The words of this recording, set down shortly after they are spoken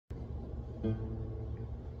Why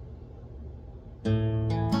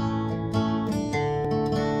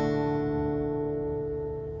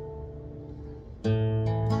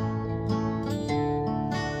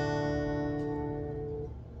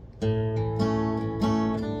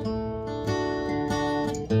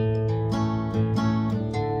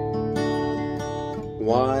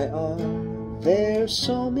are there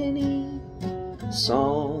so many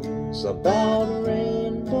songs about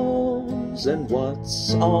rainbows, and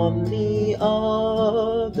what's on the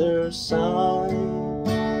other side?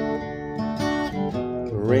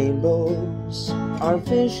 Rainbows are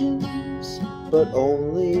visions, but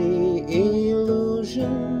only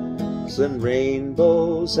illusions, and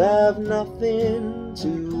rainbows have nothing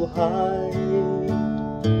to hide.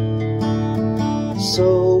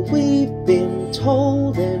 So we've been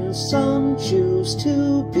told, and some choose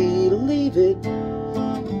to believe it.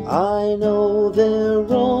 I know they're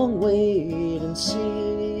wrong, wait and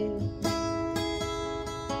see.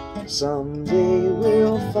 Someday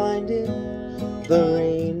we'll find it, the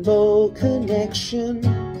rainbow connection,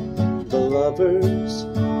 the lovers,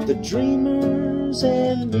 the dreamers,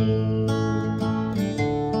 and me.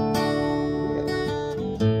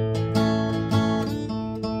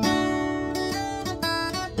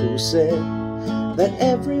 Who said that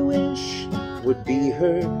every wish would be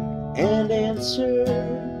heard and answered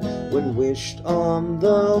when wished on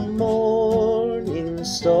the morning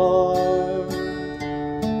star?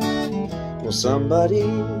 Well, somebody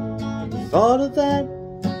thought of that,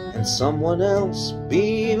 and someone else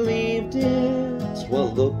believed it.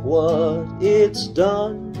 Well, look what it's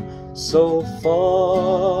done so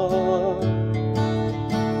far.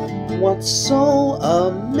 What's so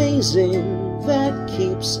amazing that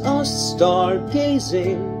keeps us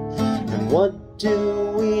stargazing, and what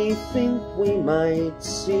do we think we might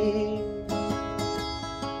see?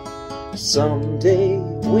 Someday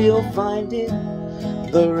we'll find it,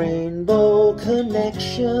 the rainbow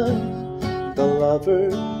connection, the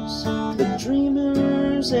lovers, the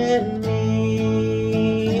dreamers, and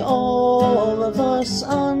me. All of us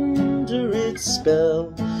under its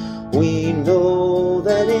spell, we know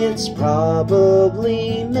that it's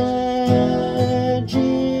probably magic.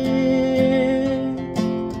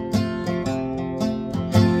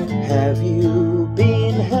 Have you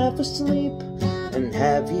been half asleep, and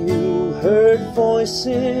have you heard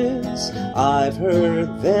voices? I've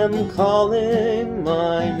heard them calling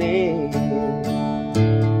my name.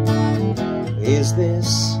 Is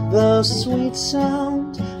this the sweet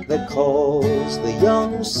sound that calls the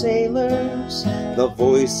young sailors? The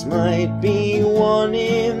voice might be one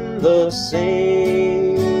in the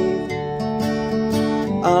same.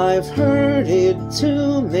 I've heard it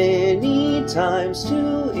too many times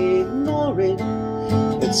to ignore it.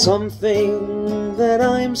 It's something that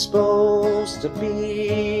I'm supposed to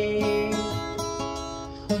be.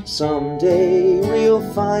 Someday we'll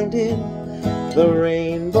find it, the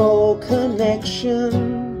rainbow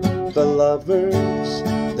connection, the lovers,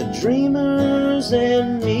 the dreamers,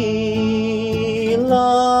 and me.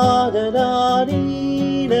 La da da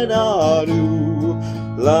dee da da doo,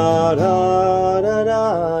 la da.